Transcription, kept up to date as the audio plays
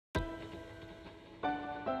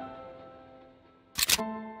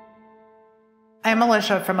I'm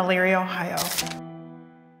Alicia from Elyria, Ohio.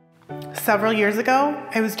 Several years ago,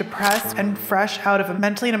 I was depressed and fresh out of a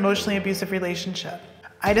mentally and emotionally abusive relationship.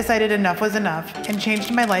 I decided enough was enough and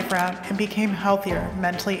changed my life around and became healthier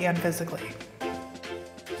mentally and physically.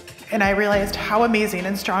 And I realized how amazing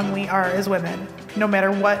and strong we are as women. No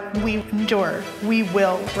matter what we endure, we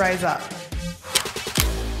will rise up.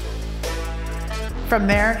 From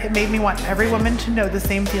there, it made me want every woman to know the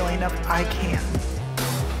same feeling of I can.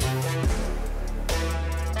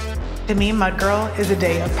 To me, MUDGIRL is a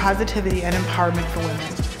day of positivity and empowerment for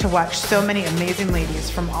women. To watch so many amazing ladies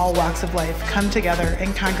from all walks of life come together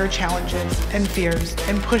and conquer challenges and fears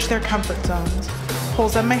and push their comfort zones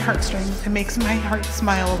pulls on my heartstrings and makes my heart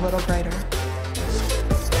smile a little brighter.